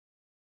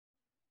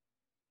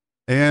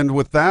And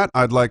with that,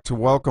 I'd like to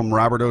welcome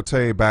Robert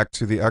Otte back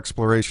to the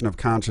exploration of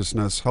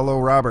consciousness. Hello,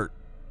 Robert.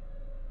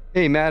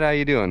 Hey, Matt, how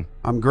you doing?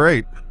 I'm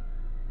great.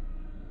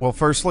 Well,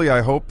 firstly,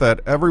 I hope that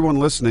everyone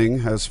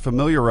listening has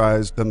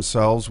familiarized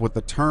themselves with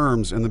the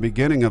terms in the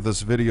beginning of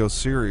this video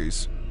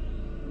series.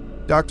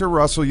 Dr.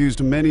 Russell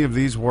used many of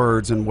these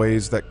words in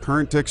ways that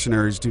current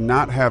dictionaries do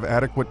not have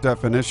adequate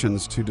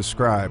definitions to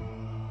describe.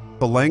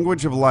 The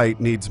language of light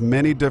needs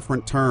many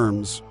different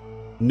terms,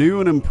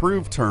 new and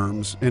improved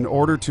terms, in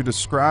order to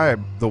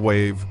describe the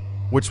wave,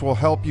 which will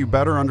help you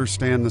better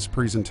understand this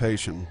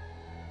presentation.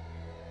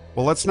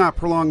 Well, let's not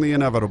prolong the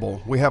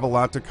inevitable. We have a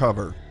lot to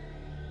cover.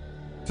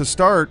 To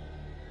start,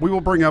 we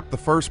will bring up the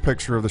first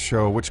picture of the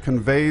show, which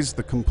conveys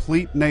the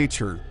complete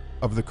nature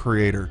of the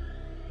Creator,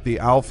 the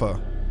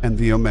Alpha and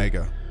the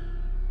Omega.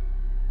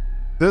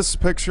 This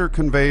picture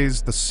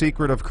conveys the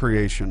secret of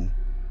creation,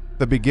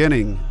 the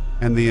beginning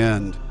and the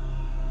end.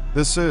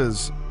 This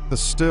is the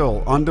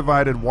still,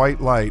 undivided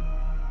white light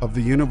of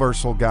the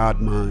universal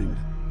God mind.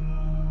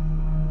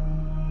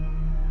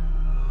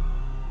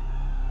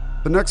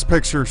 The next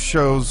picture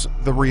shows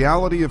the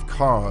reality of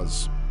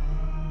cause.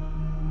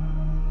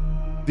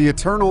 The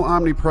eternal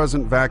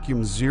omnipresent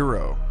vacuum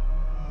zero,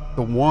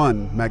 the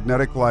one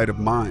magnetic light of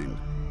mind,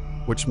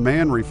 which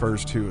man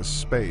refers to as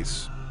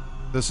space.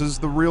 This is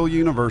the real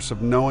universe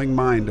of knowing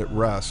mind at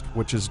rest,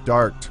 which is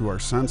dark to our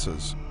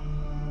senses.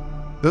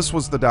 This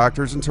was the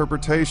doctor's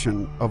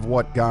interpretation of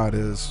what God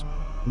is.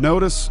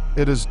 Notice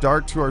it is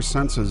dark to our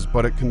senses,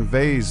 but it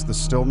conveys the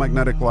still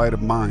magnetic light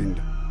of mind,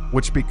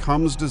 which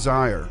becomes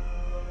desire,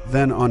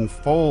 then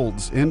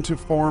unfolds into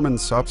form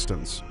and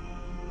substance.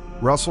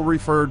 Russell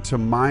referred to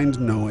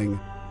mind-knowing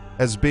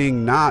as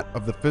being not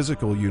of the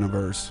physical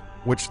universe,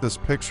 which this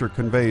picture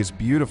conveys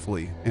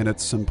beautifully in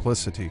its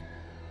simplicity.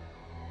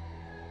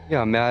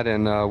 Yeah, Matt,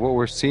 and what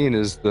we're seeing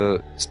is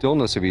the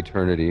stillness of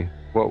eternity.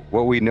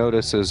 What we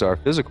notice as our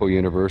physical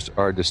universe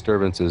are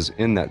disturbances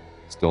in that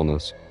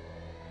stillness.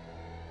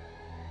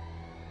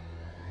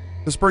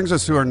 This brings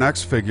us to our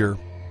next figure,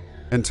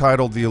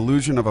 entitled The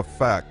Illusion of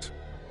Effect.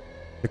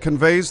 It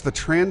conveys the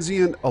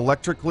transient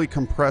electrically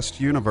compressed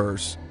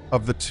universe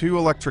of the two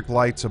electric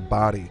lights of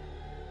body,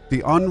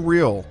 the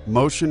unreal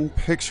motion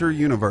picture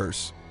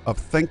universe of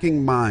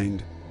thinking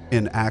mind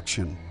in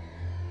action.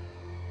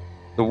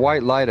 The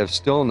white light of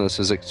stillness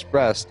is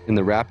expressed in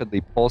the rapidly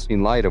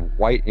pulsing light of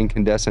white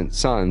incandescent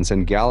suns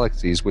and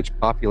galaxies which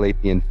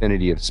populate the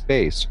infinity of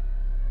space.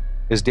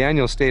 As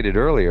Daniel stated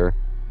earlier,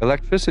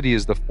 electricity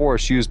is the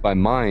force used by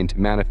mind to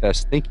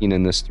manifest thinking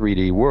in this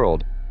 3D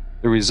world.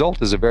 The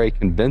result is a very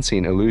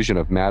convincing illusion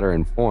of matter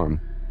and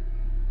form.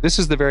 This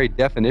is the very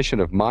definition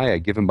of Maya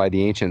given by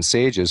the ancient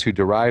sages who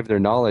derived their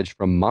knowledge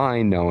from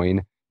mind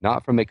knowing,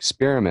 not from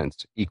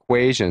experiments,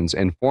 equations,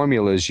 and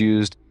formulas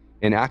used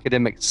in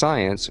academic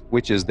science,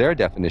 which is their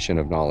definition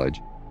of knowledge.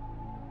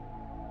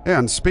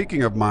 And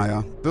speaking of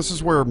Maya, this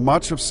is where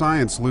much of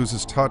science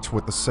loses touch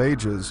with the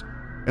sages,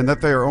 in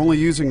that they are only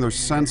using their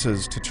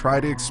senses to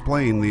try to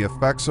explain the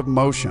effects of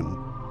motion,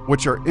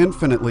 which are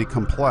infinitely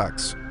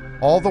complex,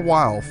 all the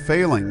while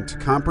failing to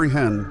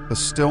comprehend the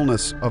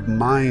stillness of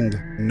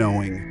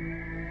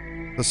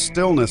mind-knowing. The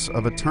stillness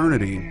of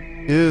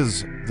eternity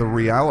is the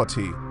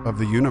reality of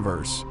the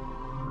universe.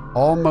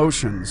 All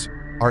motions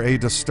are a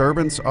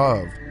disturbance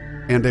of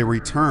and a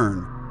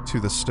return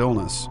to the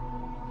stillness.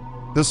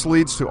 This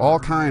leads to all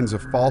kinds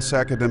of false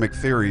academic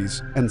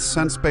theories and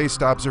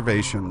sense-based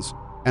observations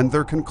and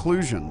their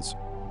conclusions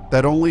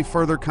that only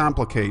further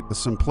complicate the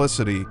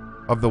simplicity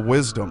of the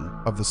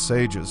wisdom of the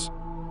sages.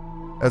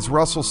 As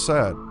Russell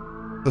said,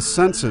 the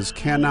senses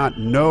cannot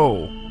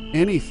know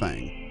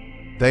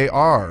anything. They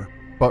are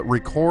but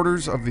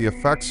recorders of the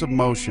effects of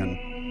motion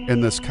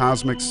in this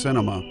cosmic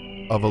cinema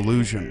of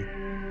illusion.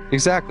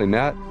 Exactly,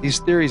 Matt. These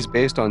theories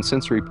based on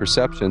sensory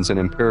perceptions and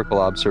empirical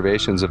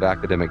observations of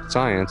academic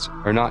science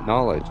are not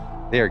knowledge.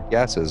 They are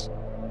guesses.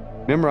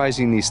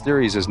 Memorizing these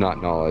theories is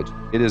not knowledge.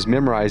 It is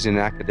memorizing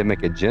an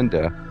academic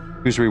agenda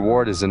whose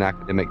reward is an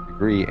academic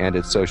degree and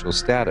its social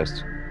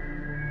status.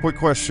 Quick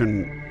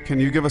question. Can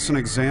you give us an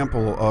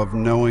example of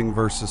knowing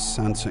versus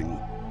sensing?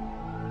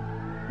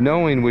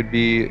 Knowing would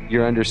be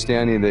your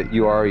understanding that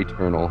you are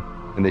eternal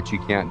and that you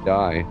can't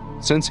die.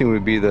 Sensing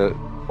would be the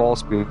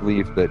false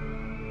belief that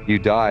you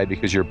die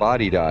because your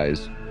body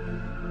dies.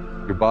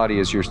 Your body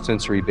is your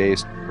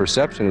sensory-based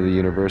perception of the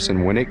universe,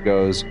 and when it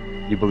goes,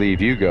 you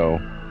believe you go,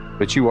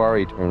 but you are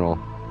eternal.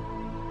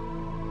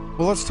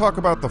 Well, let's talk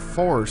about the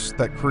force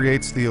that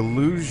creates the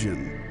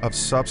illusion of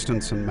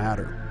substance and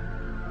matter.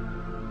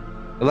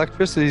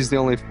 Electricity is the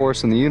only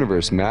force in the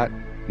universe, Matt.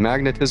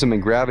 Magnetism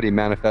and gravity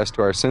manifest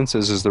to our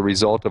senses as the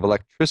result of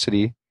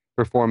electricity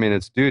performing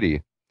its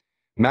duty.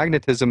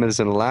 Magnetism is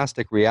an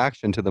elastic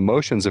reaction to the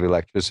motions of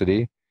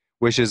electricity,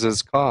 which is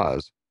its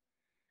cause.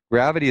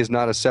 Gravity is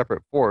not a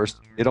separate force.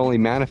 It only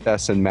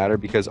manifests in matter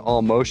because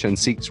all motion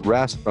seeks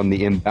rest from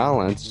the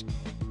imbalance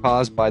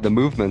caused by the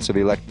movements of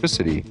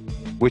electricity,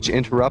 which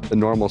interrupt the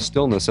normal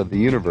stillness of the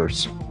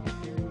universe.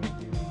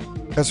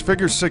 As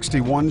Figure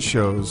 61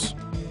 shows,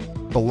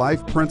 the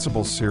Life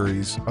Principle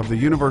series of the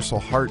Universal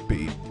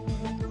Heartbeat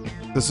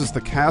This is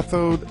the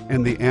cathode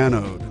and the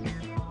anode.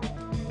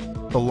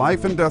 The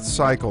life and death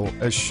cycle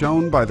as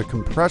shown by the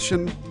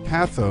compression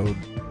cathode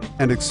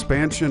and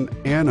expansion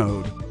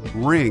anode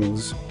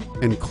rings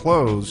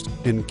enclosed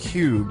in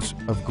cubes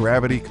of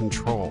gravity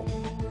control.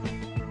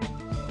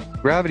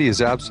 Gravity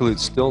is absolute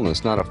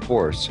stillness, not a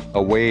force.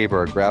 A wave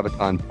or a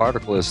graviton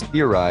particle is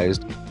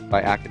theorized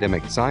by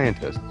academic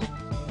scientists.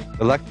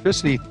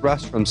 Electricity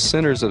thrusts from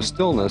centers of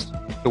stillness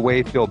to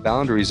wave-field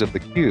boundaries of the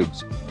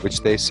cubes,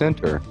 which they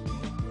center.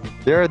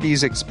 There,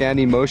 these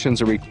expanding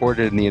motions are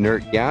recorded in the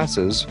inert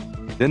gases,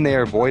 then they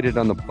are voided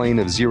on the plane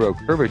of zero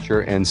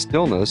curvature and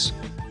stillness,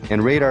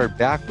 and radared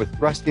back with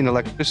thrusting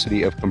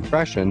electricity of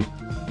compression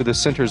to the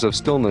centers of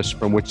stillness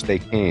from which they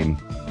came.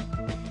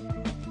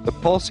 The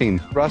pulsing,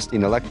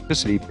 thrusting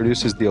electricity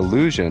produces the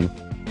illusion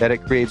that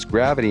it creates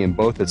gravity in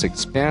both its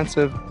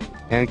expansive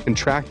and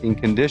contracting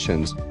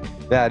conditions.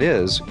 That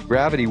is,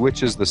 gravity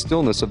which is the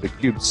stillness of the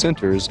cube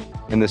centers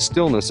and the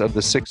stillness of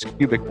the 6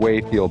 cubic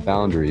wave field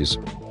boundaries.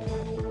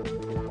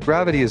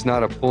 Gravity is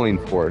not a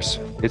pulling force.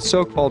 Its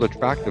so-called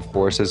attractive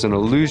force is an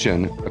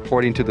illusion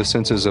according to the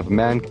senses of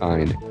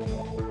mankind,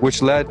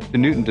 which led to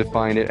Newton to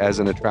define it as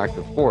an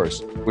attractive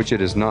force, which it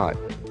is not.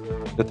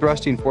 The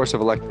thrusting force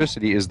of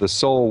electricity is the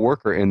sole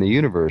worker in the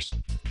universe.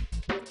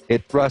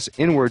 It thrusts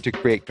inward to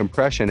create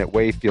compression at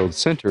wave field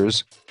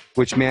centers,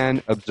 which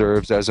man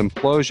observes as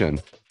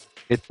implosion.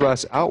 It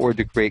thrusts outward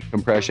to create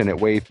compression at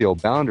wave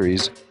field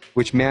boundaries,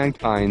 which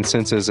mankind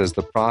senses as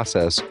the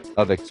process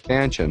of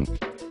expansion.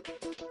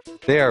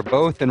 They are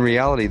both in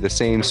reality the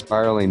same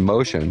spiraling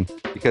motion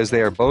because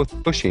they are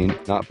both pushing,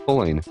 not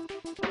pulling.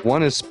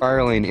 One is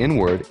spiraling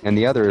inward and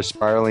the other is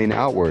spiraling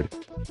outward.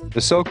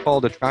 The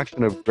so-called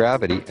attraction of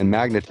gravity and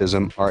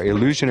magnetism are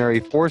illusionary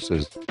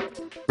forces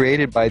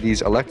created by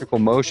these electrical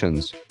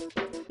motions.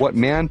 What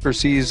man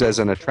perceives as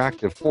an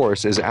attractive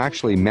force is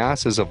actually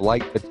masses of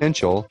like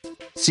potential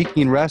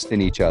seeking rest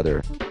in each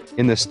other,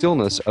 in the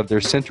stillness of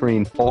their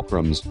centering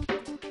fulcrums.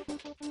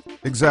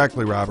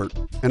 Exactly, Robert.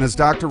 And as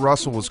Dr.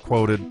 Russell was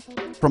quoted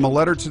from a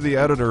letter to the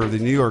editor of the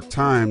New York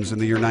Times in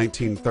the year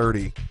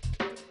 1930,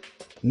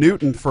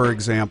 Newton, for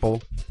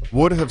example,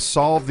 would have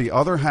solved the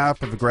other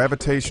half of the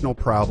gravitational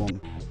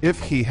problem if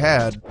he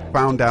had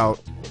found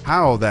out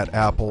how that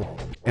apple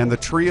and the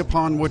tree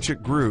upon which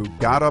it grew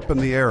got up in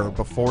the air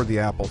before the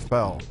apple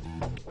fell.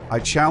 I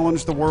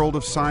challenge the world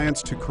of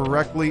science to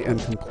correctly and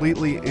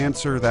completely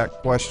answer that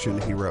question,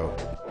 he wrote.